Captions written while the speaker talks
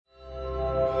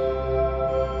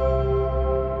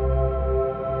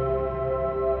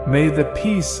May the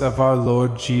peace of our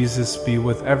Lord Jesus be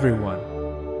with everyone.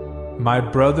 My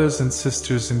brothers and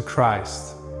sisters in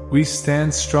Christ, we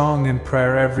stand strong in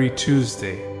prayer every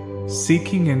Tuesday,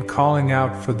 seeking and calling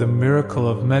out for the miracle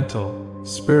of mental,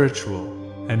 spiritual,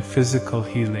 and physical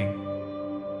healing.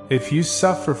 If you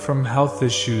suffer from health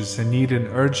issues and need an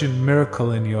urgent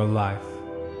miracle in your life,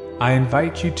 I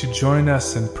invite you to join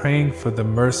us in praying for the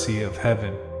mercy of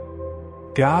heaven.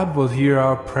 God will hear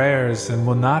our prayers and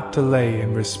will not delay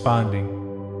in responding.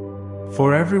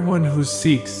 For everyone who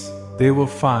seeks, they will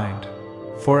find.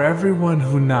 For everyone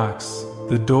who knocks,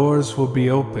 the doors will be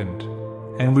opened,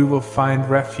 and we will find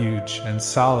refuge and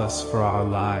solace for our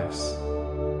lives.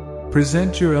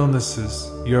 Present your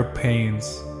illnesses, your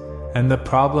pains, and the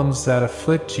problems that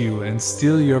afflict you and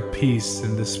steal your peace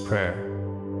in this prayer.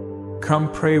 Come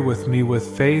pray with me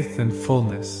with faith and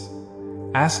fullness,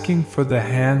 asking for the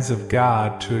hands of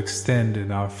God to extend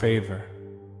in our favor.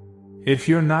 If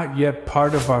you're not yet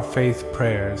part of our faith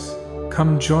prayers,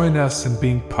 come join us in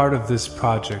being part of this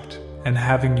project and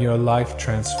having your life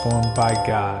transformed by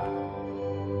God.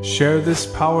 Share this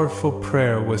powerful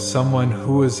prayer with someone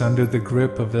who is under the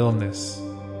grip of illness.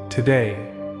 Today,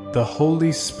 the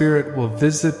Holy Spirit will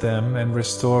visit them and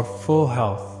restore full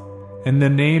health. In the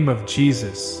name of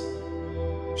Jesus.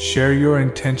 Share your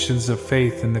intentions of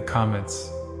faith in the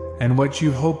comments and what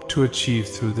you hope to achieve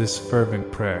through this fervent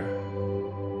prayer.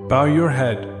 Bow your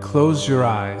head, close your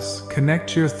eyes,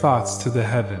 connect your thoughts to the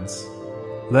heavens.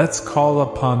 Let's call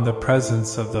upon the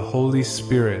presence of the Holy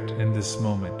Spirit in this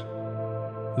moment.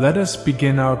 Let us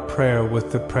begin our prayer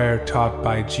with the prayer taught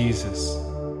by Jesus.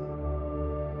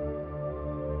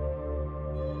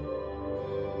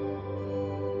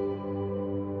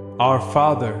 Our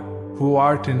Father, who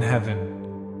art in heaven,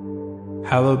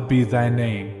 hallowed be thy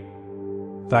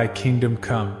name. Thy kingdom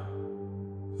come.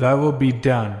 Thy will be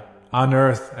done, on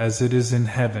earth as it is in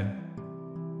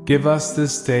heaven. Give us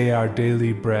this day our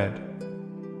daily bread.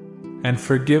 And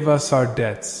forgive us our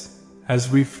debts, as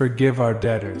we forgive our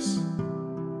debtors.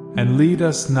 And lead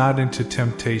us not into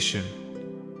temptation,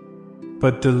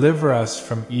 but deliver us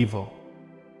from evil.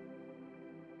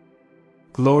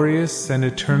 Glorious and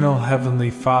eternal Heavenly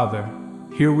Father,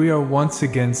 here we are once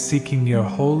again seeking your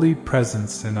holy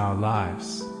presence in our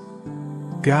lives.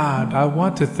 God, I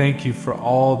want to thank you for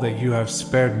all that you have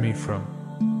spared me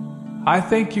from. I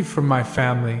thank you for my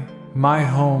family, my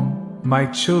home, my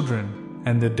children,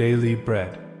 and the daily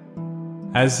bread.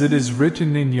 As it is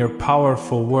written in your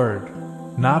powerful word,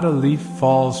 not a leaf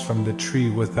falls from the tree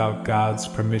without God's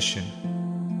permission.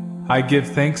 I give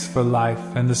thanks for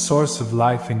life and the source of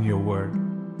life in your word.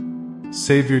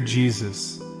 Savior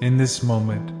Jesus, in this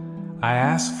moment, I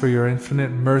ask for your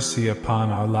infinite mercy upon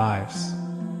our lives.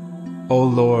 O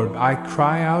Lord, I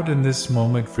cry out in this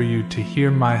moment for you to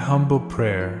hear my humble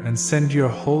prayer and send your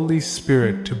Holy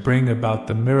Spirit to bring about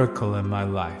the miracle in my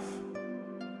life.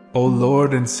 O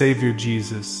Lord and Savior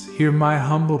Jesus, hear my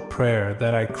humble prayer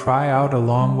that I cry out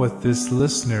along with this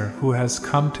listener who has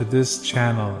come to this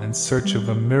channel in search of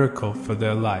a miracle for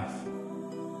their life.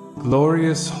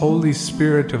 Glorious Holy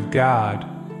Spirit of God,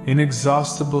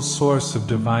 inexhaustible source of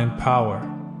divine power,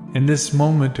 in this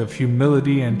moment of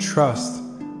humility and trust,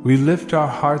 we lift our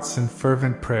hearts in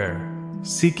fervent prayer,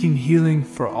 seeking healing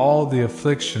for all the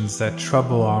afflictions that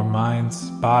trouble our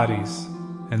minds, bodies,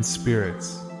 and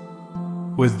spirits.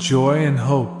 With joy and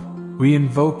hope, we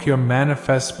invoke your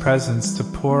manifest presence to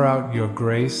pour out your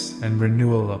grace and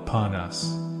renewal upon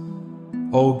us.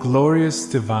 O glorious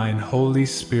divine Holy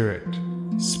Spirit,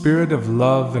 Spirit of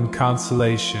love and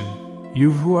consolation, you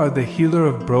who are the healer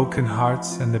of broken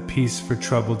hearts and the peace for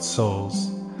troubled souls,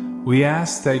 we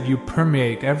ask that you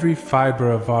permeate every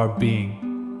fiber of our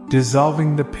being,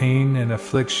 dissolving the pain and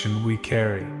affliction we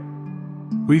carry.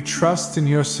 We trust in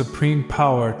your supreme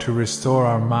power to restore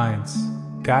our minds,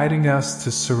 guiding us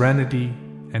to serenity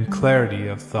and clarity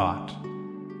of thought.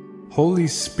 Holy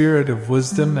Spirit of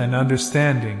wisdom and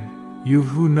understanding, you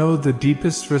who know the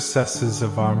deepest recesses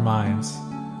of our minds,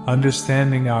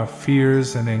 understanding our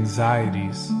fears and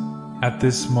anxieties, at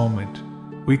this moment,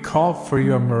 we call for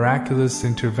your miraculous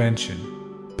intervention.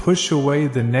 Push away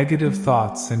the negative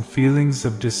thoughts and feelings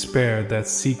of despair that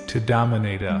seek to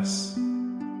dominate us.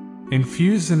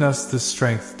 Infuse in us the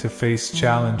strength to face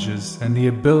challenges and the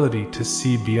ability to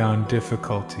see beyond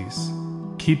difficulties,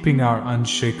 keeping our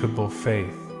unshakable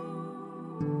faith.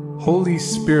 Holy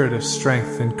Spirit of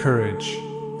strength and courage,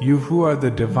 you who are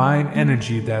the divine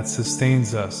energy that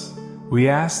sustains us, we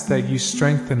ask that you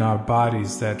strengthen our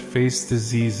bodies that face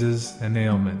diseases and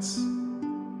ailments.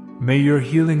 May your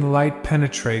healing light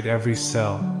penetrate every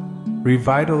cell,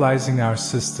 revitalizing our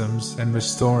systems and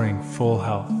restoring full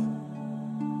health.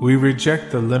 We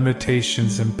reject the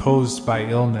limitations imposed by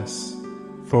illness,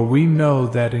 for we know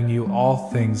that in you all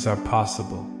things are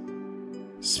possible.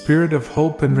 Spirit of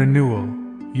hope and renewal,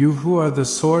 you who are the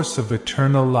source of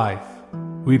eternal life,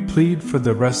 we plead for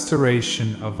the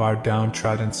restoration of our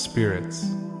downtrodden spirits.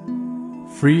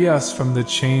 Free us from the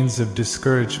chains of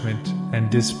discouragement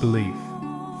and disbelief,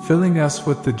 filling us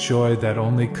with the joy that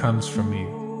only comes from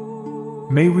you.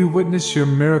 May we witness your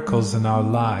miracles in our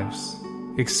lives,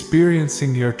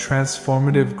 experiencing your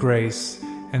transformative grace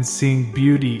and seeing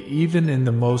beauty even in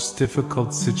the most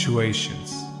difficult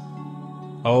situations.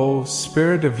 O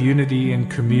Spirit of unity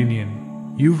and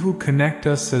communion, you who connect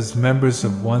us as members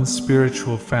of one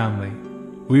spiritual family,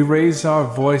 we raise our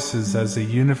voices as a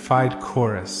unified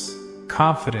chorus,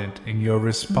 confident in your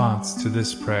response to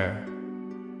this prayer.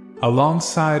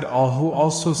 Alongside all who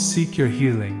also seek your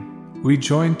healing, we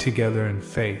join together in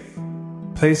faith,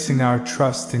 placing our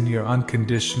trust in your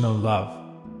unconditional love.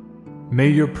 May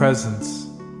your presence,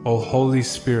 O Holy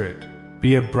Spirit,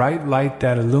 be a bright light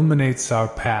that illuminates our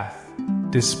path,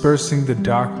 dispersing the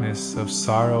darkness of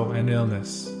sorrow and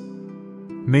illness.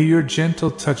 May your gentle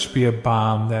touch be a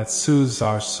balm that soothes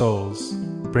our souls,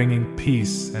 bringing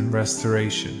peace and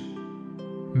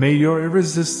restoration. May your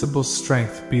irresistible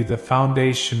strength be the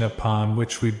foundation upon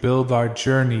which we build our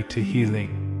journey to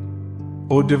healing.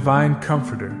 O Divine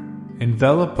Comforter,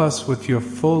 envelop us with your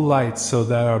full light so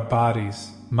that our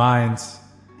bodies, minds,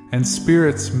 and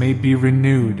spirits may be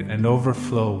renewed and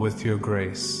overflow with your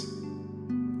grace.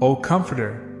 O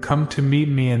Comforter, come to meet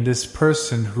me and this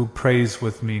person who prays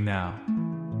with me now.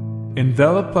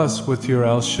 Envelop us with your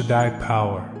El Shaddai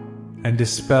power, and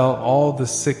dispel all the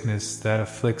sickness that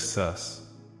afflicts us.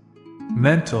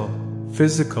 Mental,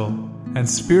 physical, and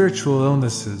spiritual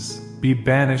illnesses be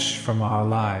banished from our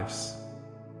lives.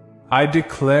 I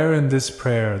declare in this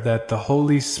prayer that the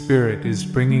Holy Spirit is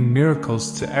bringing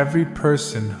miracles to every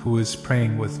person who is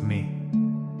praying with me.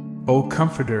 O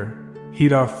Comforter,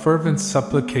 heed our fervent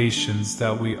supplications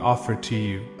that we offer to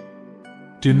you.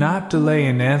 Do not delay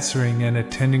in answering and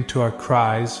attending to our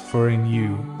cries, for in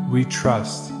you we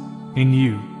trust. In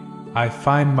you I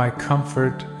find my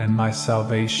comfort and my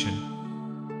salvation.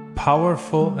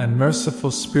 Powerful and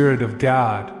merciful Spirit of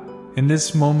God, in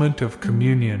this moment of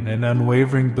communion and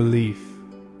unwavering belief,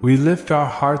 we lift our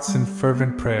hearts in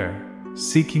fervent prayer,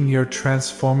 seeking your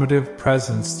transformative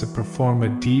presence to perform a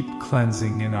deep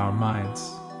cleansing in our minds.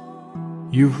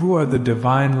 You who are the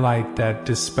divine light that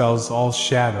dispels all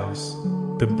shadows,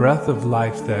 the breath of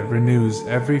life that renews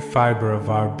every fiber of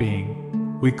our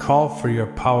being, we call for your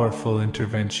powerful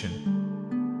intervention.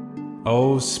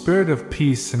 O Spirit of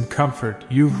peace and comfort,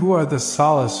 you who are the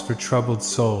solace for troubled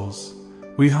souls,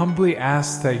 we humbly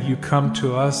ask that you come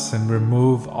to us and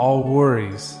remove all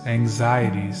worries,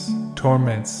 anxieties,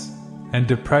 torments, and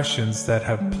depressions that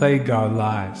have plagued our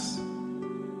lives.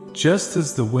 Just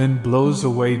as the wind blows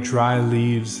away dry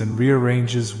leaves and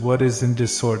rearranges what is in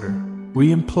disorder,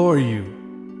 we implore you,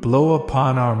 blow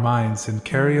upon our minds and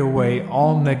carry away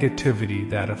all negativity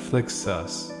that afflicts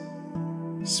us.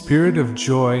 Spirit of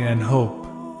joy and hope,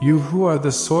 you who are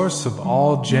the source of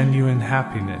all genuine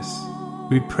happiness,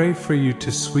 we pray for you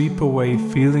to sweep away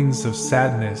feelings of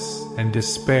sadness and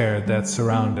despair that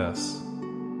surround us.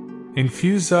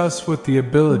 Infuse us with the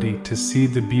ability to see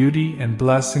the beauty and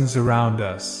blessings around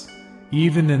us,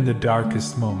 even in the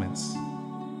darkest moments.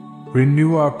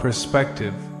 Renew our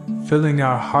perspective, filling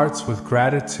our hearts with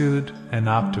gratitude and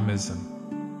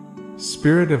optimism.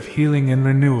 Spirit of healing and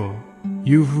renewal,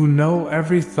 you who know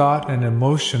every thought and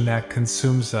emotion that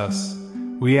consumes us,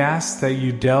 we ask that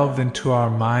you delve into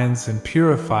our minds and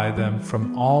purify them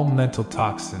from all mental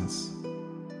toxins.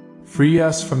 Free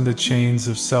us from the chains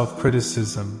of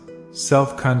self-criticism,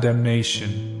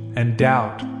 self-condemnation, and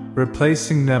doubt,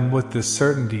 replacing them with the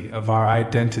certainty of our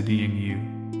identity in you.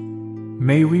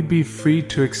 May we be free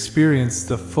to experience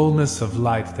the fullness of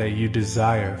life that you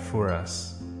desire for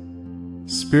us.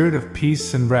 Spirit of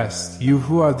peace and rest, you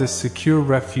who are the secure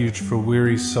refuge for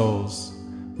weary souls,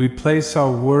 we place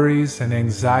our worries and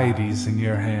anxieties in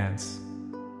your hands.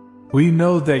 We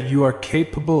know that you are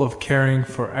capable of caring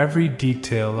for every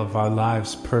detail of our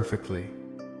lives perfectly.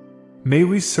 May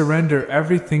we surrender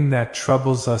everything that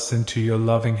troubles us into your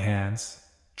loving hands,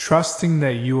 trusting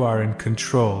that you are in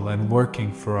control and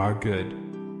working for our good.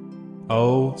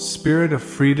 O Spirit of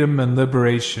freedom and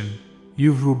liberation,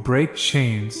 you who break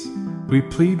chains, we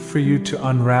plead for you to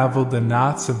unravel the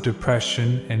knots of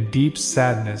depression and deep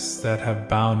sadness that have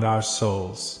bound our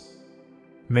souls.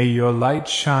 May your light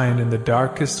shine in the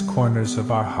darkest corners of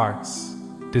our hearts,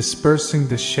 dispersing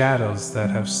the shadows that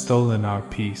have stolen our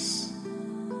peace.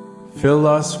 Fill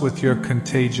us with your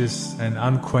contagious and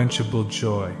unquenchable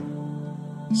joy.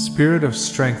 Spirit of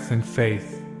strength and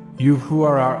faith, you who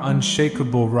are our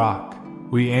unshakable rock,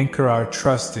 we anchor our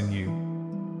trust in you.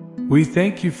 We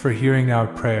thank you for hearing our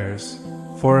prayers,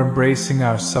 for embracing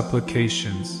our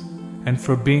supplications, and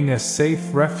for being a safe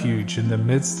refuge in the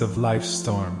midst of life's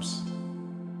storms.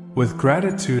 With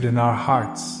gratitude in our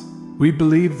hearts, we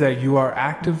believe that you are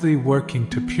actively working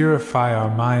to purify our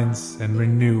minds and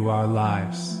renew our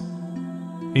lives.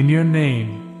 In your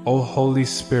name, O Holy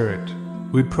Spirit,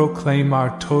 we proclaim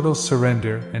our total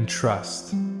surrender and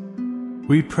trust.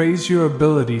 We praise your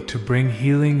ability to bring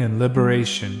healing and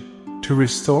liberation, to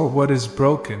restore what is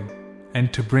broken,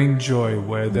 and to bring joy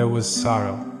where there was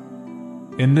sorrow.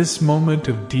 In this moment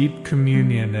of deep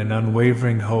communion and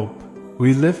unwavering hope,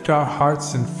 we lift our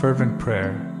hearts in fervent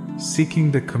prayer,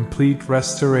 seeking the complete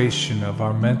restoration of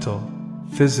our mental,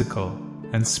 physical,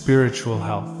 and spiritual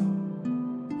health.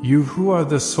 You who are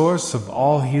the source of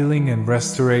all healing and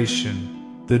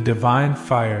restoration, the divine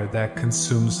fire that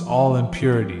consumes all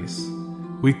impurities,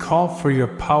 we call for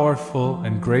your powerful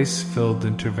and grace-filled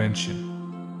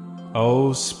intervention.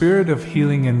 O Spirit of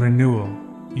healing and renewal,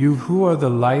 you who are the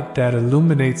light that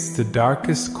illuminates the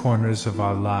darkest corners of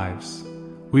our lives,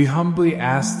 we humbly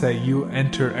ask that you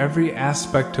enter every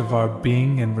aspect of our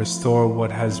being and restore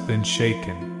what has been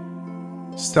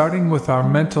shaken. Starting with our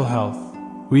mental health,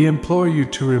 we implore you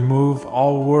to remove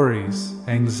all worries,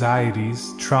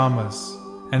 anxieties, traumas,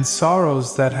 and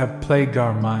sorrows that have plagued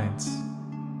our minds.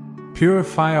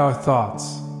 Purify our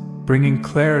thoughts, bringing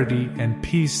clarity and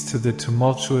peace to the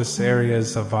tumultuous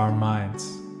areas of our minds.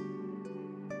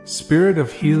 Spirit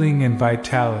of healing and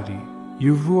vitality,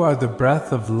 you who are the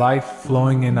breath of life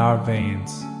flowing in our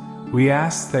veins, we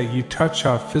ask that you touch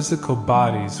our physical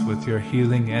bodies with your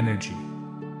healing energy.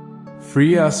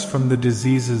 Free us from the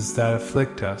diseases that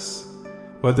afflict us,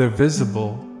 whether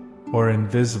visible or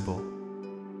invisible.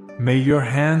 May your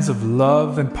hands of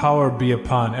love and power be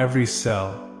upon every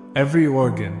cell, every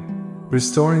organ,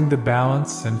 restoring the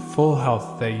balance and full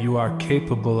health that you are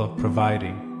capable of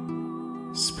providing.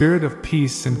 Spirit of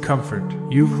peace and comfort,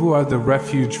 you who are the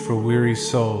refuge for weary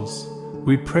souls,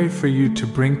 we pray for you to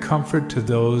bring comfort to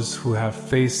those who have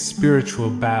faced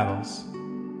spiritual battles.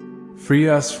 Free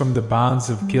us from the bonds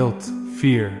of guilt,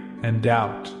 fear, and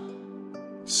doubt.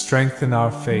 Strengthen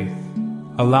our faith,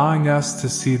 allowing us to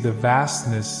see the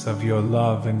vastness of your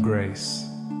love and grace.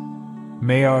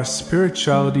 May our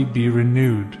spirituality be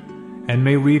renewed, and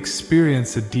may we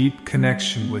experience a deep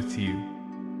connection with you.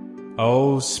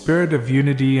 O Spirit of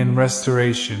unity and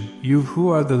restoration, you who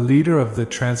are the leader of the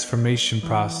transformation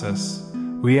process,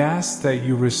 we ask that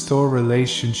you restore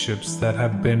relationships that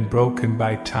have been broken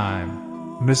by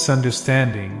time,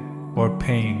 misunderstanding, or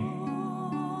pain.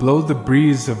 Blow the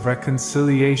breeze of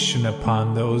reconciliation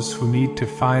upon those who need to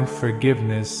find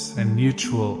forgiveness and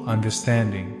mutual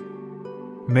understanding.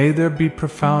 May there be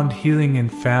profound healing in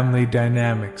family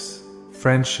dynamics,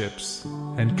 friendships,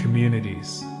 and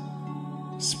communities.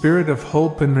 Spirit of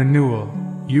hope and renewal,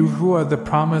 you who are the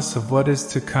promise of what is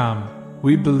to come,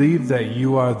 we believe that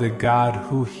you are the God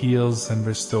who heals and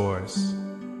restores.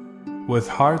 With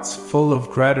hearts full of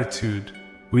gratitude,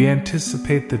 we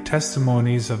anticipate the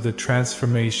testimonies of the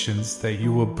transformations that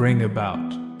you will bring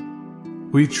about.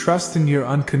 We trust in your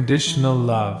unconditional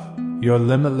love, your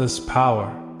limitless power,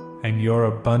 and your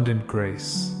abundant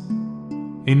grace.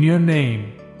 In your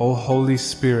name, O Holy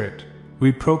Spirit,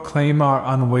 we proclaim our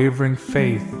unwavering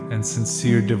faith and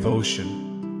sincere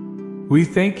devotion. We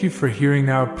thank you for hearing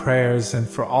our prayers and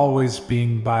for always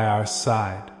being by our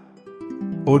side.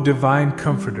 O Divine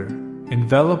Comforter,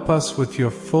 envelop us with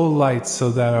your full light so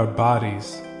that our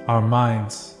bodies, our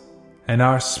minds, and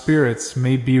our spirits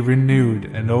may be renewed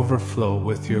and overflow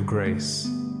with your grace.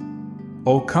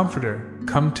 O Comforter,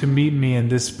 come to meet me and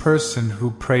this person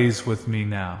who prays with me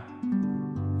now.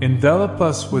 Envelop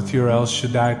us with your El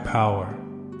Shaddai power,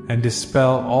 and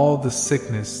dispel all the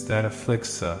sickness that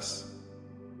afflicts us.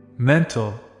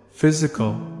 Mental,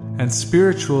 physical, and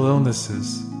spiritual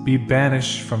illnesses be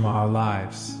banished from our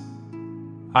lives.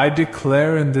 I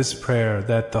declare in this prayer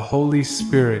that the Holy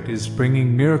Spirit is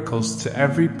bringing miracles to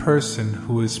every person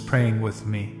who is praying with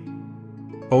me.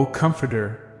 O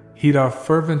Comforter, heed our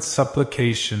fervent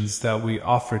supplications that we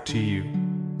offer to you.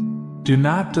 Do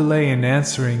not delay in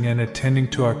answering and attending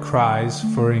to our cries,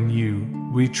 for in you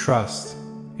we trust.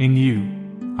 In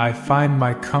you I find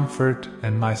my comfort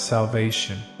and my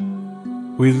salvation.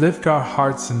 We lift our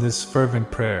hearts in this fervent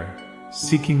prayer,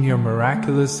 seeking your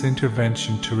miraculous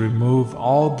intervention to remove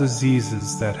all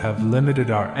diseases that have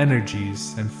limited our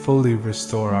energies and fully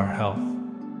restore our health.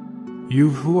 you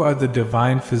who are the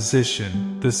divine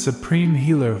physician, the supreme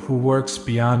healer who works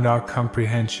beyond our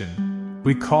comprehension,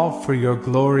 we call for your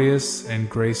glorious and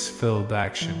grace-filled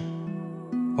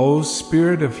action. O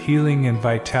Spirit of healing and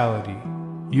vitality,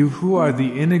 you who are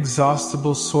the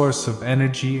inexhaustible source of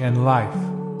energy and life,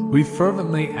 we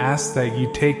fervently ask that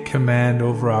you take command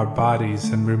over our bodies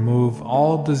and remove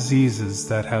all diseases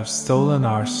that have stolen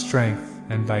our strength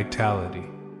and vitality.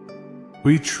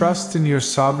 We trust in your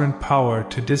sovereign power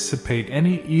to dissipate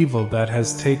any evil that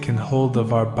has taken hold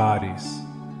of our bodies,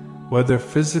 whether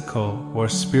physical or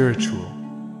spiritual.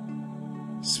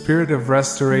 Spirit of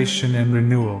restoration and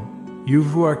renewal, you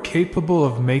who are capable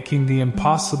of making the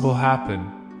impossible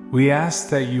happen, we ask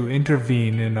that you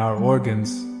intervene in our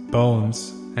organs,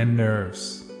 bones, and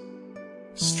nerves.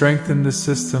 Strengthen the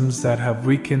systems that have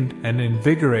weakened and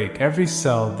invigorate every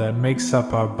cell that makes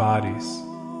up our bodies.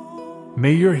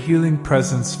 May your healing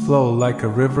presence flow like a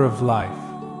river of life,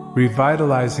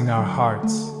 revitalizing our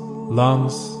hearts,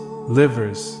 lungs,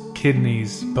 livers,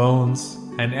 kidneys, bones,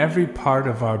 and every part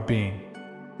of our being.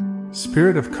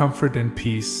 Spirit of comfort and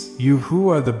peace, you who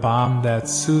are the balm that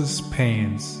soothes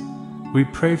pains, we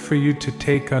pray for you to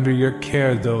take under your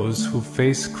care those who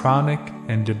face chronic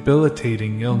and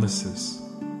debilitating illnesses.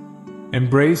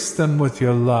 Embrace them with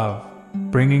your love,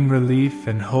 bringing relief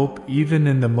and hope even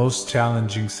in the most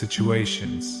challenging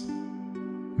situations.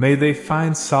 May they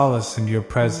find solace in your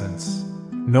presence,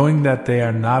 knowing that they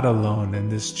are not alone in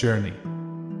this journey.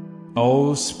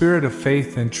 O Spirit of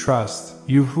faith and trust,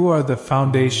 you who are the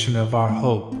foundation of our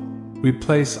hope, we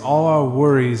place all our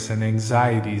worries and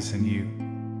anxieties in you.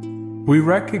 We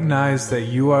recognize that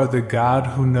you are the God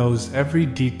who knows every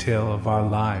detail of our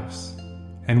lives,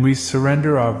 and we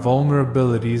surrender our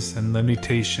vulnerabilities and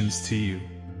limitations to you.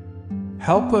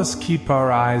 Help us keep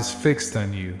our eyes fixed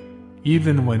on you,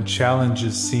 even when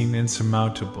challenges seem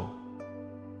insurmountable.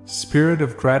 Spirit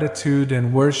of gratitude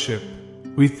and worship,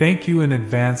 we thank you in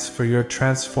advance for your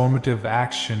transformative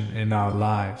action in our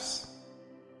lives.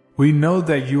 We know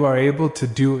that you are able to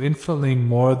do infinitely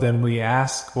more than we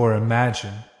ask or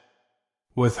imagine.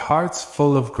 With hearts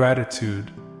full of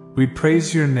gratitude, we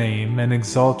praise your name and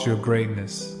exalt your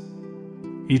greatness.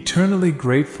 Eternally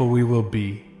grateful we will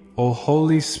be, O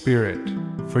Holy Spirit,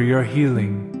 for your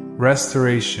healing,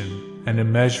 restoration, and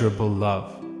immeasurable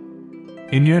love.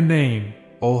 In your name,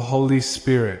 O Holy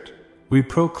Spirit, we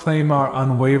proclaim our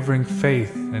unwavering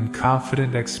faith and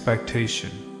confident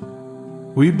expectation.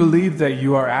 We believe that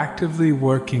you are actively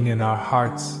working in our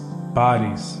hearts,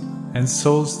 bodies, and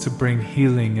souls to bring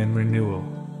healing and renewal.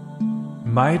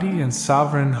 Mighty and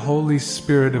sovereign Holy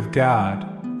Spirit of God,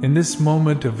 in this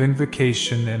moment of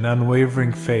invocation and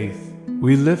unwavering faith,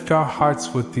 we lift our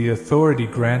hearts with the authority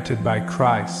granted by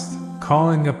Christ,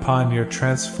 calling upon your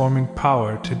transforming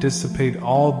power to dissipate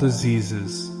all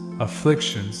diseases,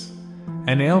 afflictions,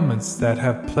 and ailments that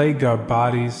have plagued our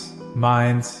bodies,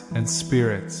 minds, and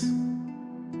spirits.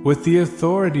 With the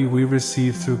authority we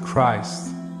receive through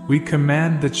Christ, we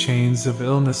command the chains of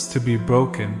illness to be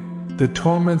broken, the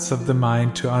torments of the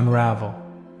mind to unravel,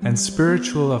 and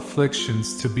spiritual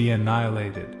afflictions to be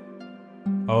annihilated.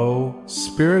 O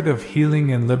Spirit of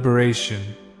healing and liberation,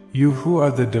 you who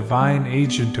are the divine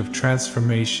agent of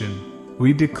transformation,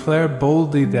 we declare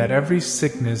boldly that every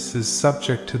sickness is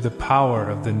subject to the power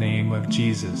of the name of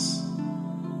Jesus.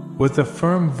 With a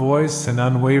firm voice and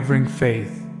unwavering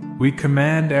faith, we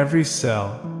command every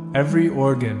cell, every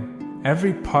organ,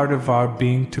 every part of our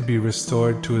being to be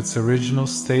restored to its original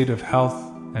state of health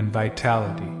and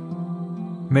vitality.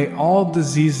 May all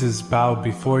diseases bow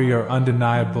before your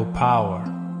undeniable power.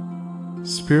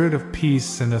 Spirit of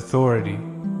peace and authority,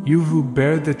 you who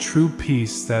bear the true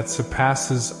peace that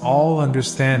surpasses all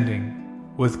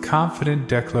understanding, with confident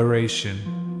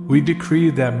declaration, we decree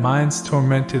that minds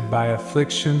tormented by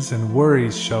afflictions and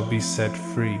worries shall be set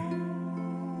free.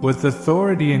 With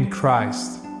authority in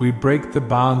Christ, we break the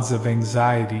bonds of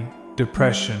anxiety,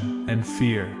 depression, and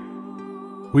fear.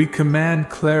 We command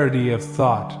clarity of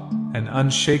thought and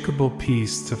unshakable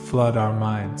peace to flood our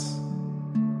minds.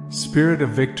 Spirit of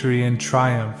victory and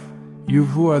triumph, you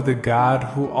who are the God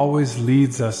who always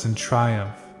leads us in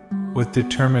triumph, with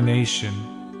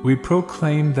determination, we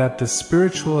proclaim that the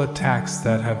spiritual attacks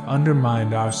that have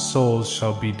undermined our souls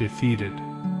shall be defeated.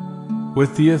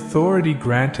 With the authority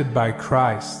granted by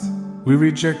Christ, we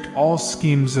reject all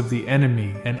schemes of the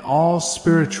enemy and all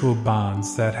spiritual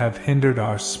bonds that have hindered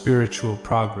our spiritual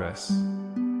progress.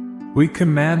 We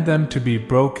command them to be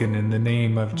broken in the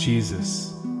name of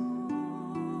Jesus.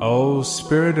 O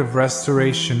Spirit of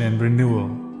restoration and renewal,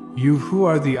 you who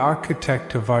are the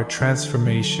architect of our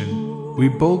transformation, we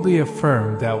boldly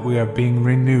affirm that we are being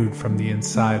renewed from the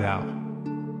inside out.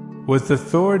 With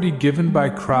authority given by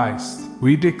Christ,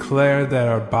 we declare that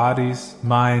our bodies,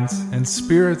 minds, and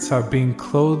spirits are being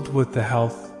clothed with the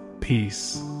health,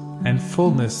 peace, and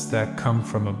fullness that come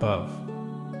from above.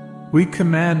 We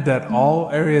command that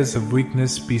all areas of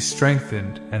weakness be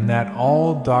strengthened and that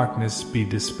all darkness be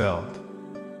dispelled.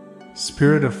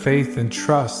 Spirit of faith and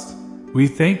trust, we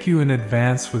thank you in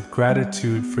advance with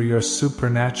gratitude for your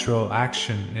supernatural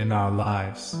action in our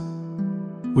lives.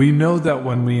 We know that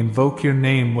when we invoke your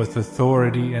name with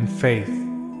authority and faith,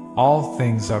 all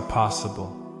things are possible.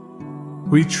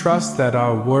 We trust that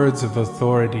our words of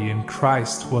authority in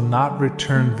Christ will not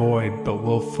return void but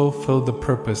will fulfill the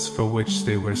purpose for which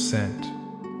they were sent.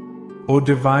 O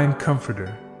Divine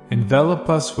Comforter, envelop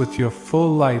us with your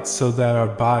full light so that our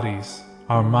bodies,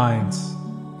 our minds,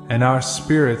 and our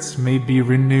spirits may be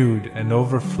renewed and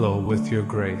overflow with your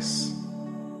grace.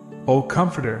 O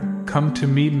Comforter, come to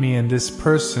meet me and this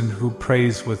person who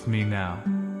prays with me now.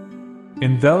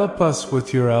 Envelop us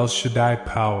with your El Shaddai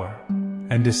power,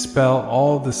 and dispel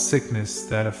all the sickness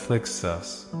that afflicts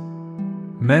us.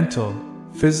 Mental,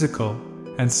 physical,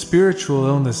 and spiritual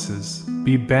illnesses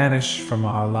be banished from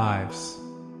our lives.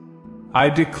 I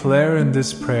declare in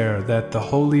this prayer that the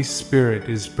Holy Spirit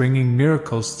is bringing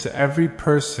miracles to every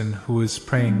person who is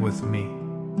praying with me.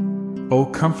 O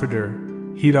Comforter,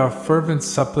 heed our fervent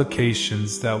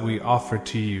supplications that we offer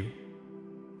to you.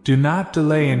 Do not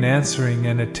delay in answering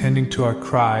and attending to our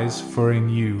cries, for in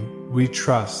you we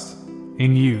trust.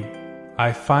 In you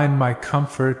I find my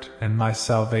comfort and my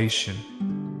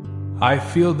salvation. I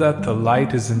feel that the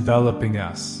light is enveloping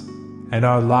us, and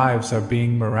our lives are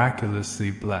being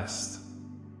miraculously blessed.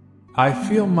 I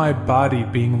feel my body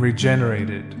being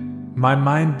regenerated, my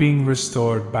mind being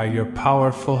restored by your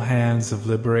powerful hands of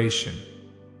liberation.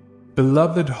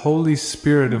 Beloved Holy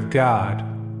Spirit of God,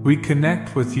 we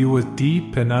connect with you with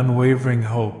deep and unwavering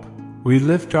hope. We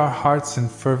lift our hearts in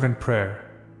fervent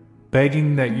prayer,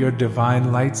 begging that your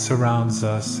divine light surrounds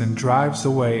us and drives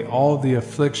away all the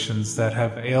afflictions that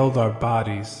have ailed our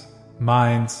bodies,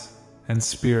 minds, and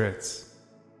spirits.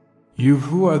 You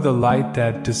who are the light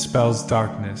that dispels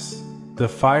darkness, the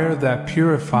fire that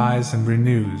purifies and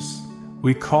renews,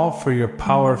 we call for your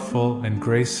powerful and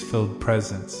grace-filled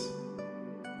presence.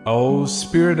 O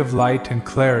Spirit of light and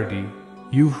clarity,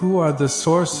 you who are the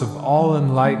source of all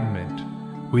enlightenment,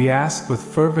 we ask with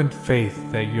fervent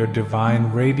faith that your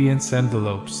divine radiance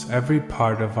envelopes every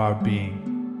part of our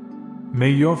being.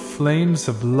 May your flames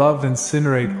of love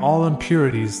incinerate all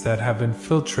impurities that have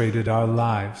infiltrated our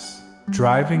lives,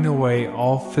 driving away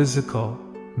all physical,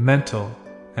 mental,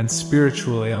 and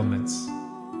spiritual ailments.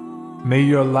 May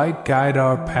your light guide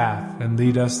our path and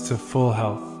lead us to full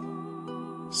health.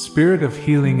 Spirit of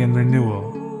healing and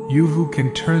renewal, you who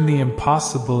can turn the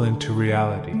impossible into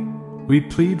reality, we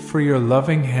plead for your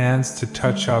loving hands to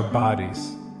touch our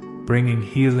bodies, bringing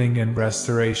healing and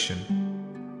restoration.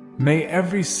 May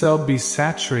every cell be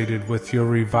saturated with your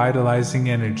revitalizing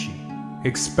energy,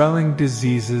 expelling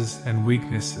diseases and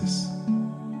weaknesses.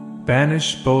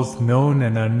 Banish both known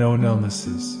and unknown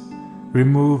illnesses.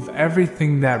 Remove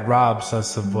everything that robs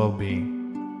us of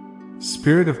well-being.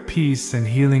 Spirit of peace and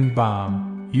healing balm,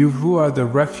 you who are the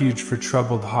refuge for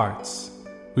troubled hearts,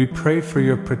 we pray for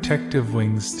your protective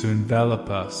wings to envelop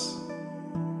us.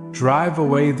 Drive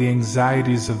away the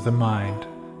anxieties of the mind,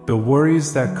 the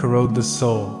worries that corrode the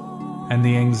soul, and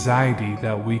the anxiety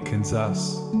that weakens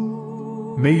us.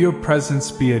 May your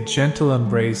presence be a gentle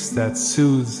embrace that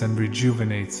soothes and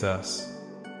rejuvenates us.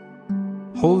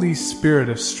 Holy Spirit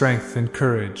of strength and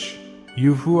courage,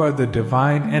 you who are the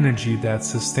divine energy that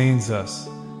sustains us,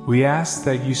 we ask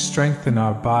that you strengthen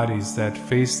our bodies that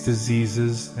face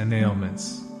diseases and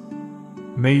ailments.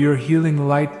 May your healing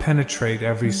light penetrate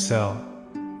every cell,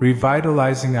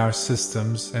 revitalizing our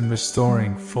systems and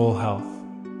restoring full health.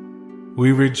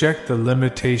 We reject the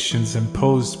limitations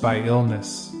imposed by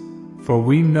illness, for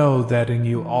we know that in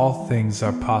you all things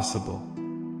are possible.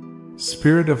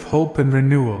 Spirit of hope and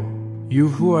renewal, you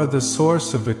who are the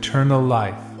source of eternal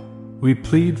life, we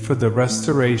plead for the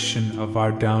restoration of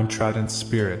our downtrodden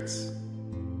spirits.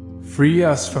 Free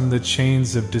us from the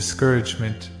chains of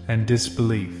discouragement and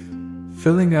disbelief,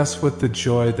 filling us with the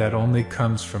joy that only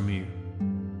comes from you.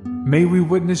 May we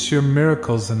witness your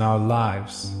miracles in our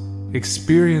lives,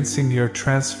 experiencing your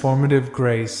transformative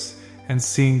grace and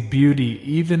seeing beauty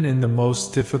even in the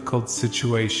most difficult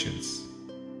situations.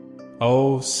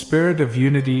 O Spirit of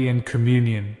unity and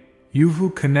communion, you who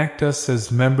connect us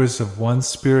as members of one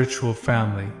spiritual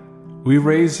family, we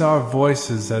raise our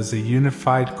voices as a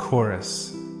unified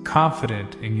chorus,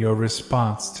 confident in your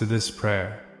response to this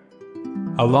prayer.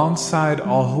 Alongside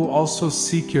all who also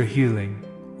seek your healing,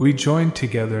 we join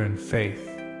together in faith.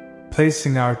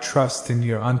 placing our trust in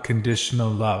your unconditional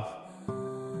love.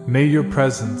 May your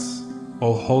presence,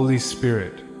 O Holy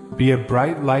Spirit, be a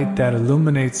bright light that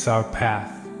illuminates our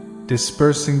path,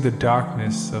 dispersing the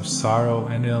darkness of sorrow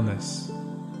and illness.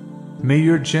 May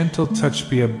your gentle touch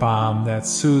be a balm that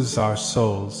soothes our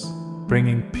souls,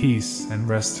 bringing peace and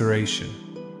restoration.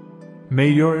 May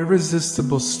your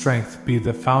irresistible strength be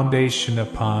the foundation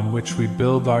upon which we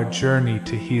build our journey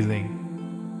to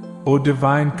healing. O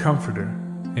Divine Comforter,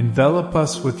 envelop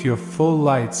us with your full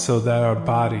light so that our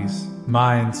bodies,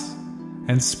 minds,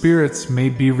 and spirits may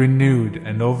be renewed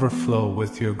and overflow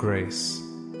with your grace.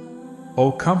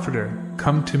 O Comforter,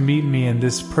 come to meet me and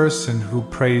this person who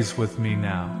prays with me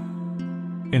now.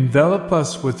 Envelop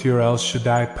us with your El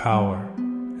Shaddai power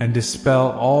and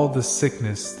dispel all the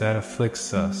sickness that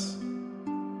afflicts us.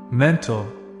 Mental,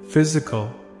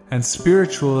 physical, and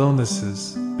spiritual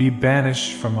illnesses be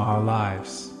banished from our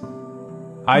lives.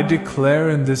 I declare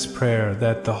in this prayer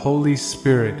that the Holy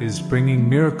Spirit is bringing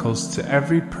miracles to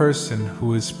every person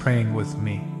who is praying with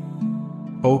me.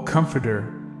 O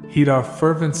Comforter, heed our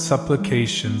fervent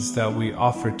supplications that we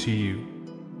offer to you.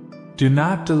 Do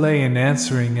not delay in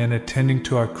answering and attending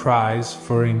to our cries,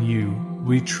 for in you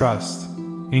we trust.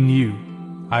 In you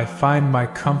I find my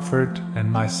comfort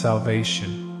and my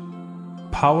salvation.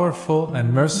 Powerful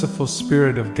and merciful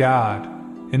Spirit of God,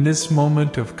 in this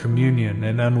moment of communion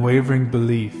and unwavering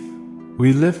belief,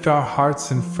 we lift our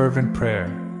hearts in fervent prayer,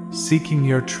 seeking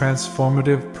your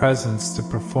transformative presence to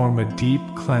perform a deep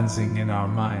cleansing in our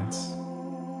minds.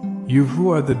 You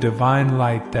who are the divine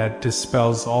light that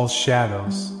dispels all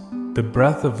shadows, the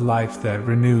breath of life that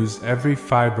renews every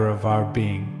fiber of our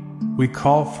being, we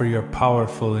call for your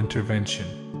powerful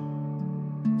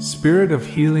intervention. Spirit of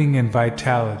healing and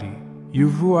vitality, you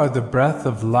who are the breath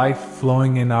of life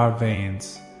flowing in our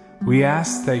veins, we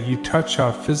ask that you touch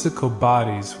our physical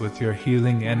bodies with your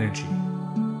healing energy.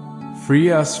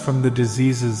 Free us from the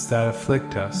diseases that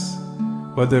afflict us,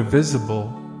 whether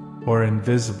visible or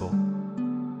invisible.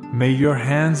 May your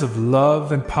hands of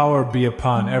love and power be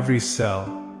upon every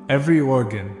cell, every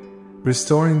organ,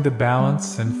 restoring the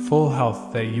balance and full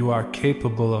health that you are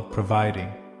capable of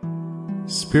providing.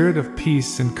 Spirit of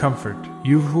peace and comfort,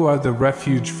 you who are the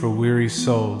refuge for weary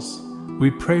souls,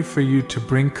 we pray for you to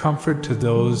bring comfort to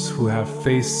those who have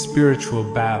faced spiritual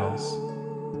battles.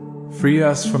 Free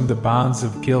us from the bonds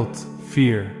of guilt,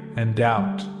 fear, and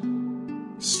doubt.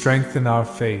 Strengthen our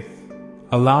faith,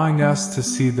 allowing us to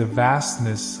see the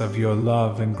vastness of your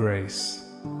love and grace.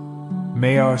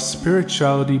 May our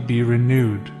spirituality be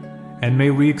renewed, and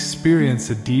may we experience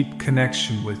a deep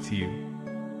connection with you.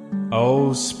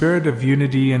 O Spirit of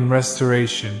unity and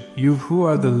restoration, you who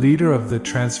are the leader of the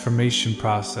transformation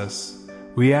process,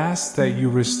 we ask that you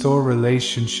restore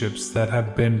relationships that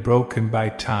have been broken by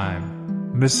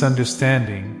time,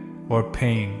 misunderstanding, or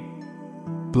pain.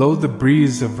 Blow the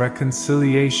breeze of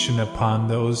reconciliation upon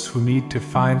those who need to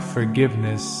find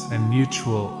forgiveness and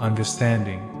mutual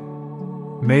understanding.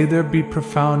 May there be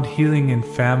profound healing in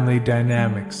family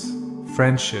dynamics,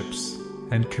 friendships,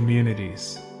 and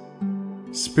communities.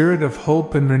 Spirit of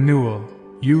hope and renewal,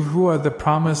 you who are the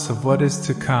promise of what is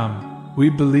to come, we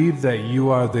believe that you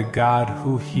are the God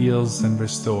who heals and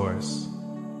restores.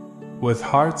 With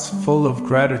hearts full of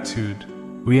gratitude,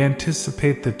 we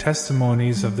anticipate the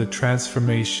testimonies of the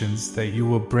transformations that you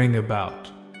will bring about.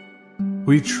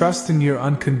 We trust in your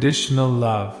unconditional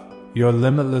love, your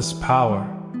limitless power,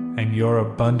 and your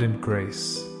abundant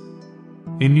grace.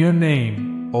 In your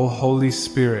name, O Holy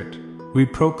Spirit, we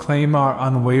proclaim our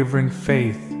unwavering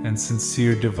faith and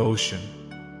sincere devotion.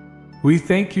 We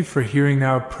thank you for hearing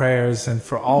our prayers and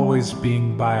for always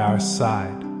being by our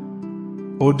side.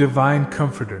 O Divine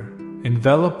Comforter,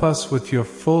 envelop us with your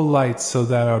full light so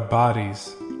that our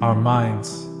bodies, our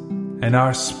minds, and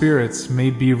our spirits may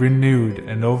be renewed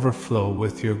and overflow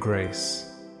with your grace.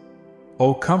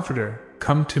 O Comforter,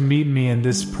 come to meet me and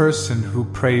this person who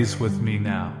prays with me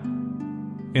now.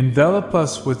 Envelop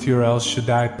us with your El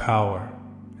Shaddai power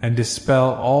and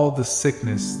dispel all the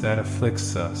sickness that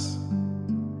afflicts us.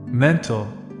 Mental,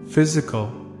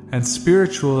 physical, and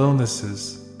spiritual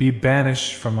illnesses be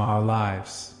banished from our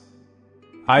lives.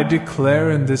 I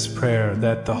declare in this prayer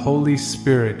that the Holy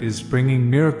Spirit is bringing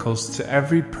miracles to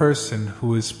every person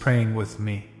who is praying with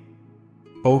me.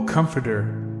 O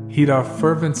Comforter, heed our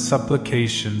fervent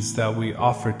supplications that we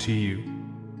offer to you.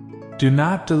 Do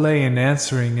not delay in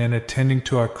answering and attending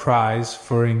to our cries,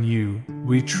 for in you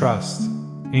we trust.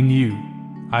 In you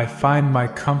I find my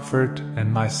comfort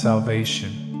and my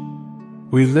salvation.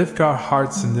 We lift our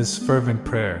hearts in this fervent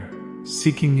prayer,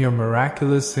 seeking your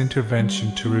miraculous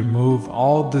intervention to remove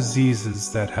all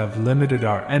diseases that have limited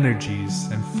our energies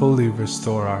and fully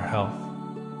restore our health.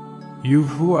 You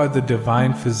who are the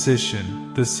divine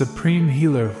physician, the supreme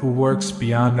healer who works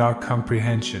beyond our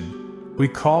comprehension, we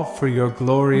call for your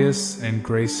glorious and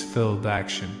grace-filled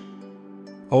action.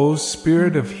 O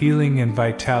Spirit of healing and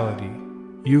vitality,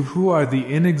 you who are the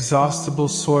inexhaustible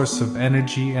source of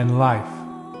energy and life,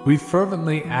 we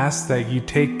fervently ask that you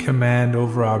take command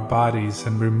over our bodies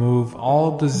and remove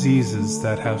all diseases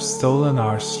that have stolen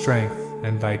our strength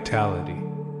and vitality.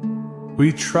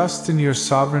 We trust in your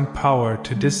sovereign power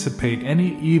to dissipate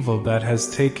any evil that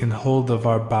has taken hold of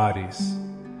our bodies,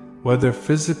 whether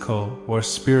physical or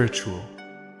spiritual.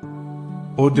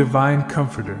 O Divine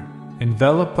Comforter,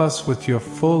 envelop us with your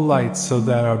full light so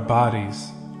that our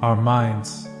bodies, our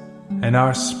minds, and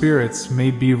our spirits may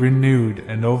be renewed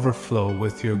and overflow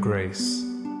with your grace.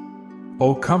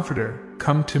 O Comforter,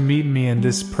 come to meet me and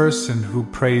this person who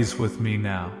prays with me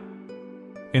now.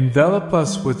 Envelop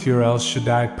us with your El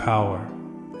Shaddai power,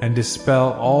 and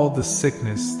dispel all the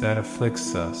sickness that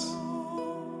afflicts us.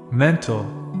 Mental,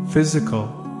 physical,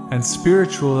 and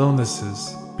spiritual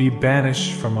illnesses be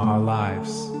banished from our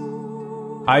lives.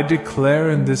 I declare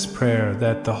in this prayer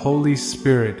that the Holy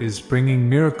Spirit is bringing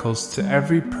miracles to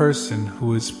every person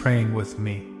who is praying with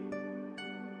me.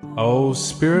 O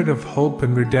Spirit of hope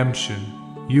and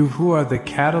redemption, you who are the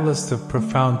catalyst of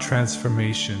profound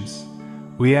transformations,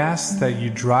 we ask that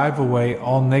you drive away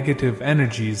all negative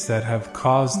energies that have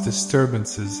caused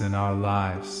disturbances in our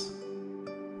lives.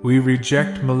 We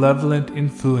reject malevolent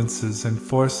influences and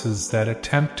forces that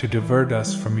attempt to divert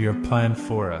us from your plan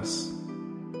for us.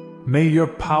 May your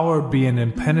power be an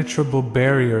impenetrable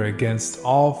barrier against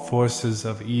all forces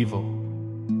of evil.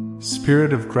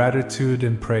 Spirit of gratitude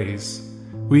and praise,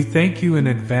 we thank you in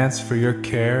advance for your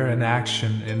care and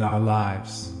action in our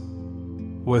lives.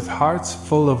 With hearts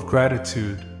full of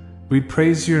gratitude, we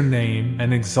praise your name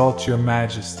and exalt your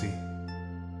majesty.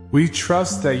 We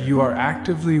trust that you are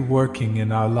actively working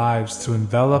in our lives to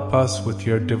envelop us with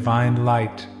your divine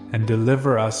light and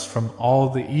deliver us from all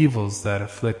the evils that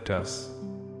afflict us.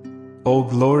 O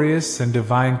glorious and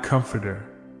divine Comforter,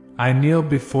 I kneel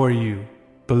before you,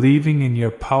 believing in your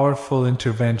powerful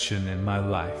intervention in my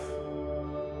life.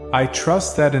 I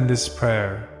trust that in this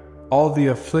prayer, all the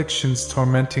afflictions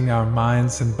tormenting our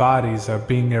minds and bodies are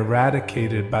being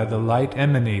eradicated by the light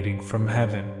emanating from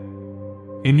heaven.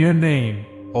 In your name,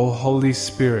 O Holy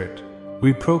Spirit,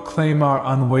 we proclaim our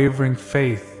unwavering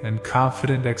faith and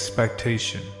confident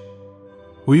expectation.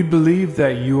 We believe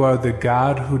that you are the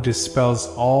God who dispels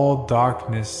all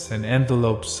darkness and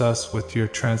envelopes us with your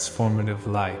transformative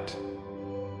light.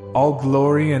 All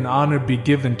glory and honor be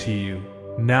given to you,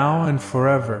 now and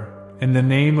forever, in the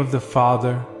name of the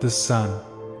Father, the Son,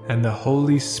 and the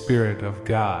Holy Spirit of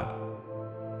God.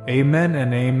 Amen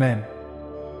and amen.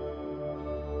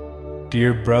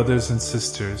 Dear brothers and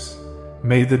sisters,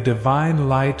 may the divine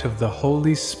light of the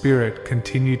Holy Spirit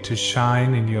continue to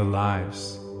shine in your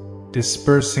lives,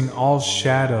 dispersing all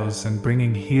shadows and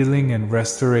bringing healing and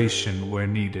restoration where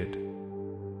needed.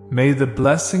 May the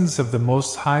blessings of the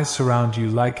Most High surround you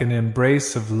like an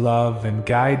embrace of love and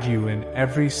guide you in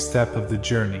every step of the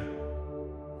journey.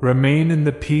 Remain in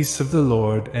the peace of the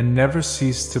Lord and never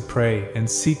cease to pray and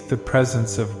seek the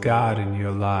presence of God in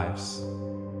your lives.